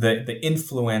 the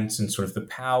influence and sort of the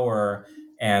power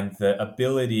and the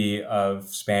ability of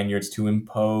Spaniards to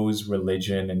impose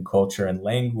religion and culture and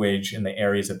language in the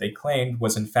areas that they claimed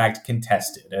was in fact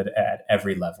contested at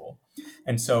every level.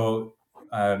 And so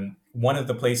one of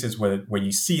the places where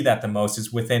you see that the most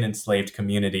is within enslaved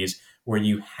communities, where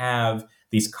you have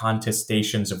these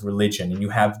contestations of religion and you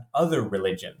have other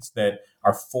religions that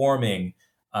are forming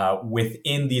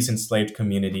within these enslaved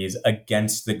communities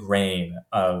against the grain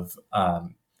of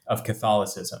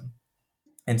Catholicism.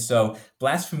 And so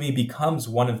blasphemy becomes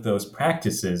one of those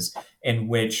practices in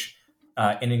which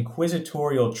an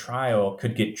inquisitorial trial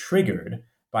could get triggered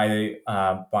by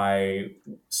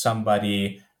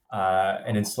somebody,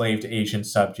 an enslaved Asian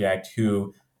subject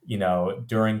who,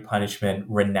 during punishment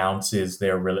renounces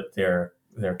their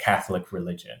Catholic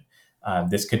religion.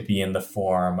 This could be in the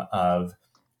form of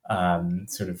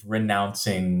sort of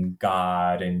renouncing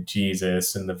God and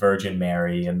Jesus and the Virgin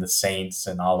Mary and the saints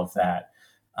and all of that.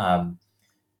 Um,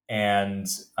 and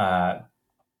uh,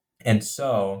 and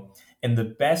so, in the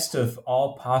best of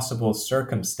all possible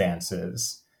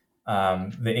circumstances,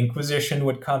 the Inquisition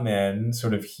would come in,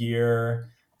 sort of hear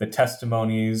the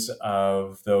testimonies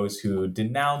of those who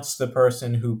denounced the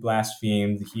person who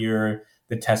blasphemed, hear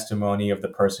the testimony of the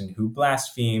person who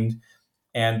blasphemed,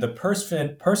 and the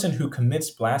person who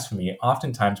commits blasphemy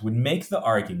oftentimes would make the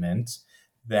argument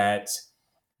that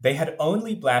they had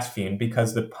only blasphemed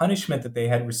because the punishment that they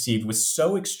had received was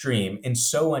so extreme and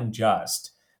so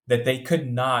unjust that they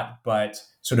could not but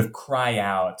sort of cry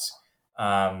out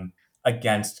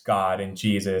against God and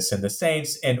Jesus and the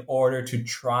saints in order to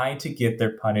try to get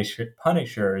their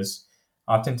punishers,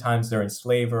 oftentimes they're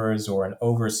enslavers or an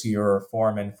overseer or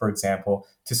foreman, for example,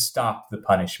 to stop the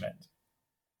punishment.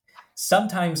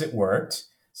 Sometimes it worked.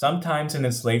 Sometimes an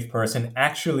enslaved person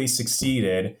actually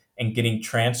succeeded in getting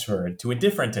transferred to a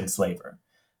different enslaver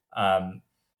um,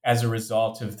 as a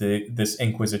result of this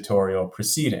inquisitorial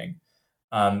proceeding.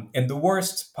 In the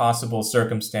worst possible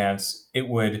circumstance, it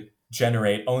would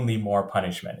generate only more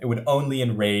punishment. It would only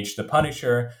enrage the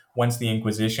punisher. Once the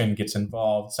Inquisition gets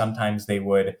involved, sometimes they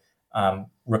would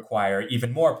require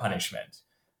even more punishment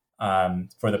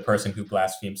for the person who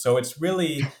blasphemes. So it's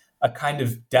really a kind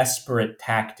of desperate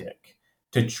tactic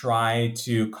to try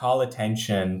to call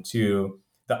attention to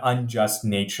the unjust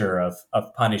nature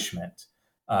of punishment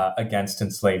against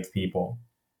enslaved people.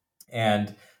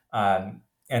 And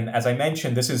as I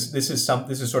mentioned, this is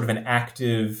sort of an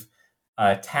active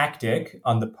tactic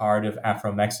on the part of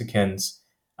Afro-Mexicans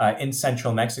in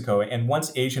central Mexico. And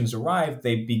once Asians arrive,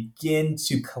 they begin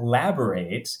to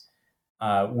collaborate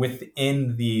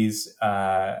within these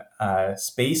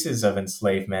spaces of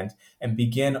enslavement and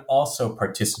begin also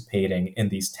participating in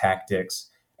these tactics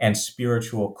and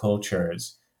spiritual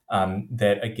cultures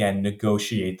that again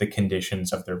negotiate the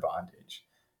conditions of their bondage.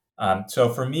 So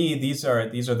for me, these are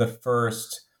the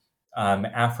first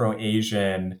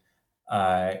Afro-Asian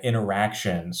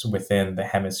interactions within the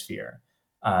hemisphere,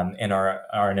 and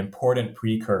are an important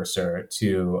precursor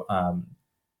to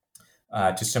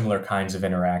similar kinds of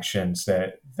interactions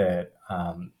that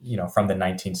from the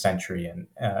 19th century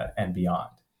and beyond.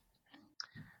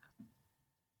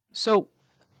 So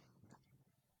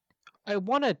I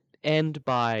want to end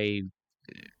by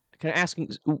kind of asking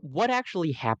what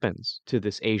actually happens to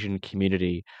this Asian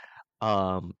community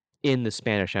um, in the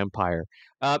Spanish Empire.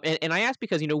 And I ask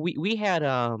because we had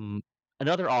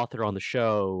another author on the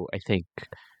show, I think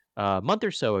a month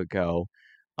or so ago,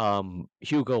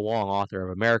 Hugo Wong, author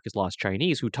of America's Lost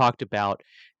Chinese, who talked about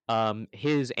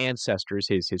his ancestors,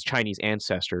 his Chinese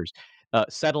ancestors,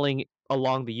 settling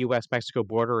along the U.S.-Mexico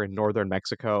border in northern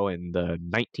Mexico in the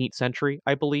 19th century,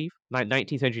 I believe,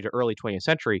 19th century to early 20th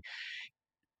century,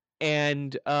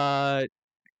 and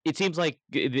it seems like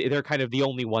they're kind of the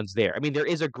only ones there. I mean, there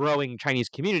is a growing Chinese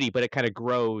community, but it kind of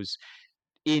grows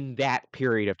in that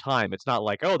period of time. It's not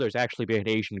like, oh, there's actually been an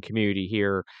Asian community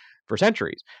here for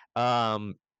centuries.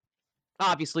 Um,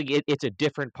 Obviously, it's a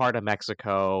different part of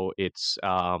Mexico. It's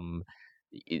and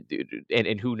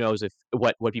who knows if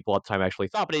what people at the time actually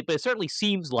thought, but it certainly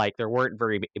seems like there weren't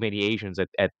very many Asians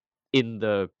at in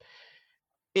the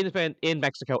in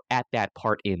Mexico at that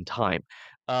part in time.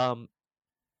 Um,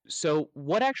 so,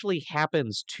 what actually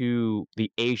happens to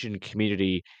the Asian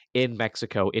community in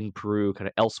Mexico, in Peru, kind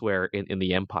of elsewhere in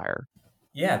the empire?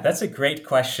 Yeah, that's a great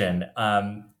question.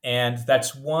 And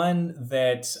that's one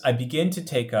that I begin to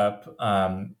take up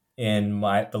in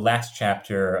the last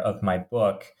chapter of my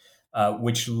book,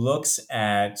 which looks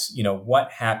at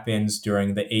what happens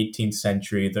during the 18th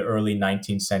century, the early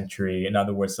 19th century, in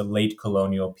other words, the late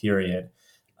colonial period.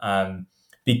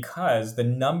 Because the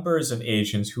numbers of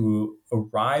Asians who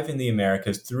arrive in the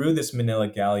Americas through this Manila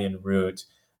Galleon route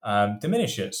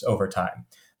diminishes over time.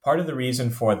 Part of the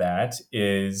reason for that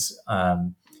is,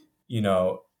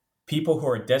 people who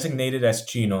are designated as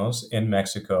chinos in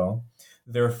Mexico,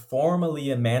 they're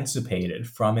formally emancipated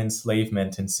from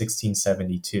enslavement in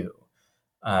 1672.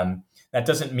 That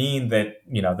doesn't mean that,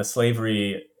 the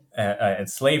slavery and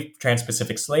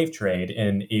Transpacific slave trade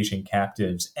in Asian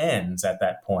captives ends at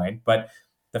that point, but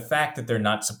the fact that they're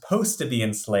not supposed to be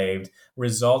enslaved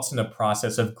results in a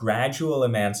process of gradual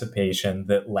emancipation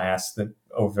that lasts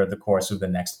over the course of the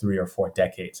next 3 or 4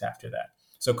 decades after that.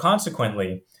 So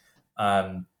consequently,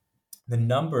 the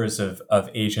numbers of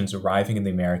Asians arriving in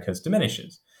the Americas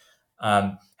diminishes.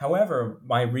 However,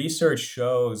 my research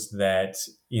shows that,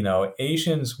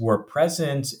 Asians were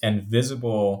present and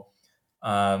visible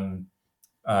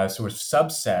sort of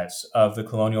subsets of the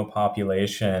colonial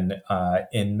population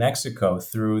in Mexico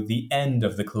through the end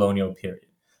of the colonial period,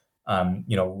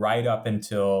 right up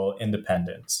until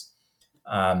independence.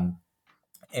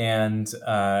 And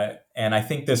I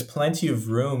think there's plenty of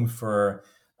room for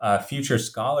future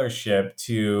scholarship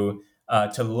to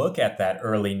look at that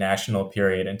early national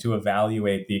period and to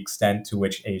evaluate the extent to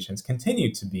which Asians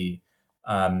continue to be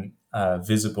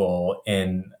visible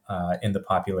in the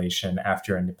population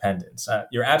after independence.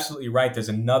 You're absolutely right. There's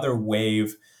another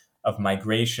wave of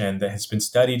migration that has been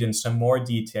studied in some more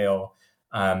detail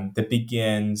that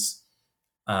begins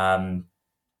during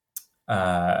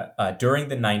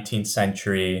the 19th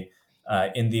century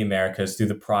in the Americas through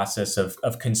the process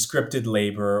of conscripted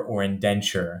labor or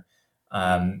indenture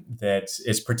that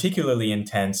is particularly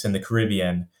intense in the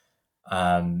Caribbean.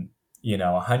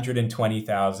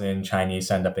 120,000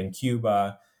 Chinese end up in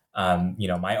Cuba.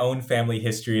 My own family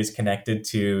history is connected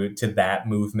to that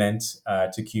movement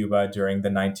to Cuba during the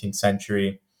 19th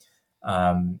century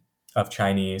of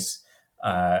Chinese.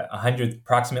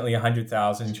 Approximately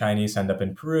 100,000 Chinese end up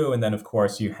in Peru, and then of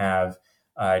course you have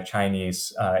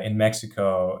Chinese in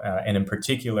Mexico, and in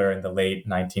particular in the late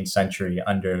 19th century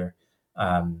under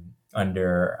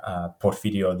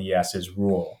Porfirio Diaz's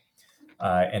rule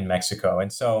in Mexico.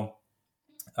 And so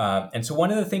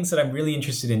one of the things that I'm really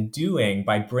interested in doing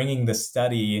by bringing the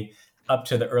study up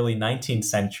to the early 19th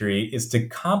century is to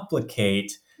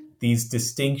complicate these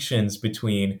distinctions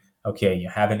between okay, you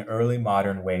have an early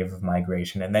modern wave of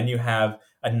migration, and then you have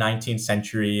a 19th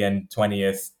century and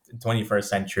 21st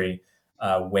century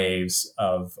waves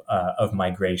of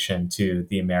migration to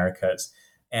the Americas,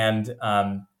 and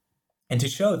to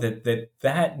show that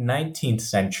 19th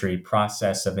century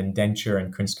process of indenture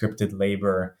and conscripted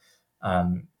labor,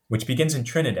 which begins in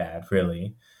Trinidad,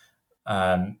 really,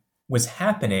 um, was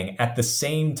happening at the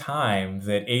same time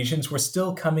that Asians were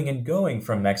still coming and going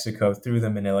from Mexico through the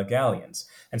Manila galleons.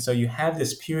 And so you have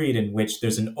this period in which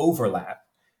there's an overlap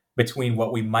between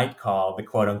what we might call the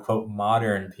quote unquote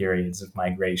modern periods of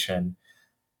migration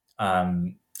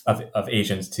of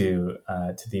Asians to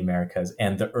the Americas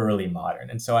and the early modern.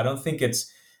 And so I don't think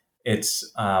it's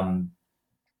it's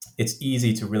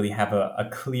easy to really have a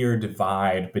clear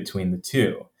divide between the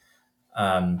two.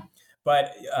 Um,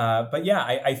 but yeah,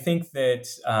 I think that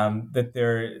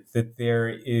that there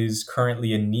is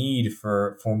currently a need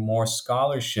for more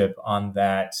scholarship on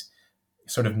that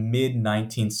sort of mid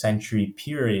 19th century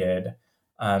period,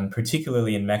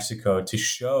 particularly in Mexico, to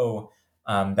show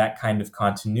that kind of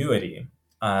continuity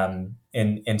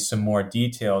in some more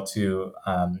detail to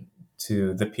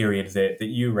the period that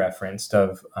you referenced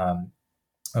of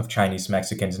Chinese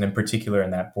Mexicans, and in particular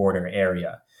in that border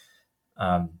area.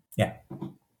 Yeah.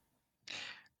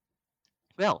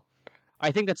 Well,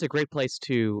 I think that's a great place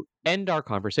to end our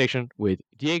conversation with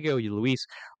Diego Luis,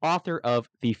 author of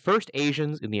The First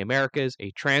Asians in the Americas,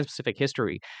 A Trans-Pacific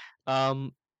History.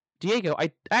 Um, Diego, I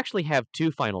actually have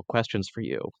two final questions for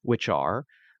you, which are,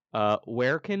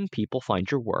 where can people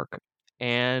find your work?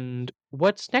 And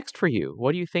what's next for you?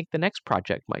 What do you think the next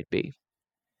project might be?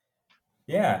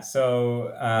 Yeah,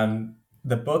 so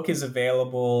the book is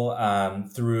available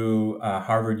through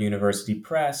Harvard University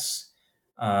Press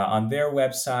on their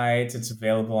website. It's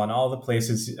available on all the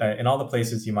places in all the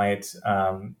places you might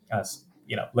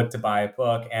look to buy a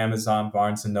book: Amazon,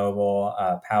 Barnes and Noble,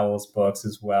 Powell's Books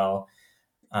as well.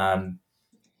 Um,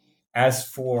 as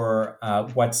for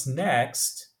what's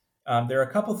next, there are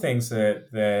a couple things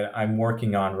that I'm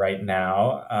working on right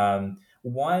now.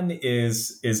 One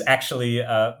is actually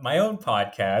my own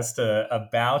podcast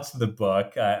about the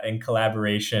book in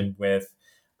collaboration with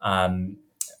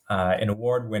an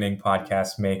award-winning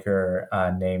podcast maker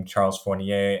named Charles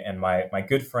Fournier and my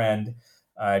good friend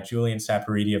Julian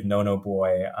Saporiti of No No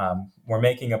Boy. We're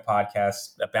making a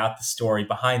podcast about the story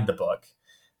behind the book.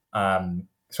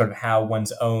 Sort of how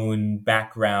one's own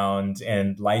background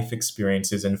and life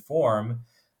experiences inform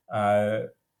uh,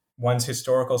 one's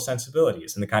historical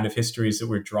sensibilities and the kind of histories that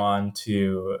we're drawn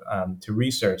to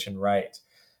research and write.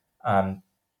 Um,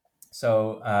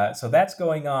 so that's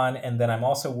going on, and then I'm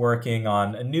also working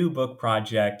on a new book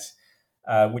project,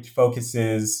 which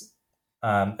focuses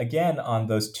again on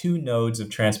those two nodes of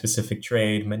trans-Pacific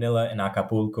trade, Manila and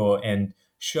Acapulco, and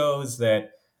shows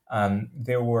that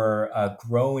there were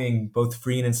growing both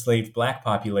free and enslaved Black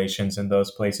populations in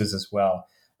those places as well.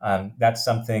 That's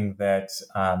something that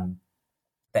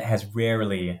has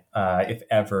rarely, if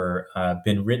ever,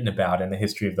 been written about in the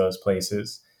history of those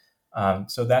places.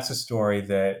 So that's a story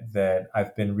that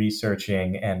I've been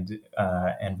researching and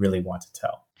really want to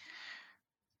tell.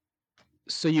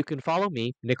 So you can follow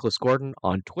me, Nicholas Gordon,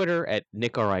 on Twitter at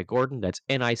NickRIGordon. That's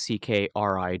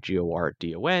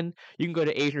NickRigordon. You can go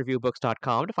to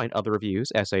AsianReviewBooks.com to find other reviews,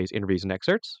 essays, interviews, and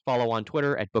excerpts. Follow on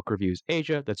Twitter at Book Reviews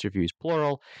Asia. That's reviews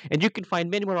plural. And you can find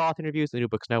many more author interviews at the New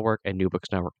Books Network and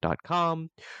NewBooksNetwork.com.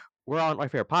 We're on my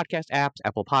favorite podcast apps,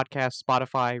 Apple Podcasts,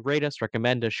 Spotify. Rate us,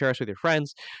 recommend us, share us with your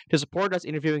friends to support us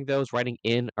interviewing those writing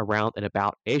in, around, and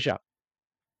about Asia.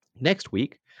 Next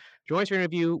week, join us for an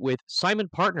interview with Simon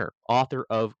Partner, author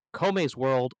of Kome's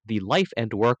World, The Life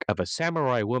and Work of a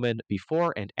Samurai Woman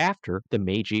Before and After the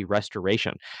Meiji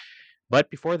Restoration.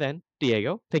 But before then,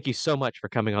 Diego, thank you so much for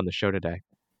coming on the show today.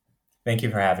 Thank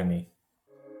you for having me.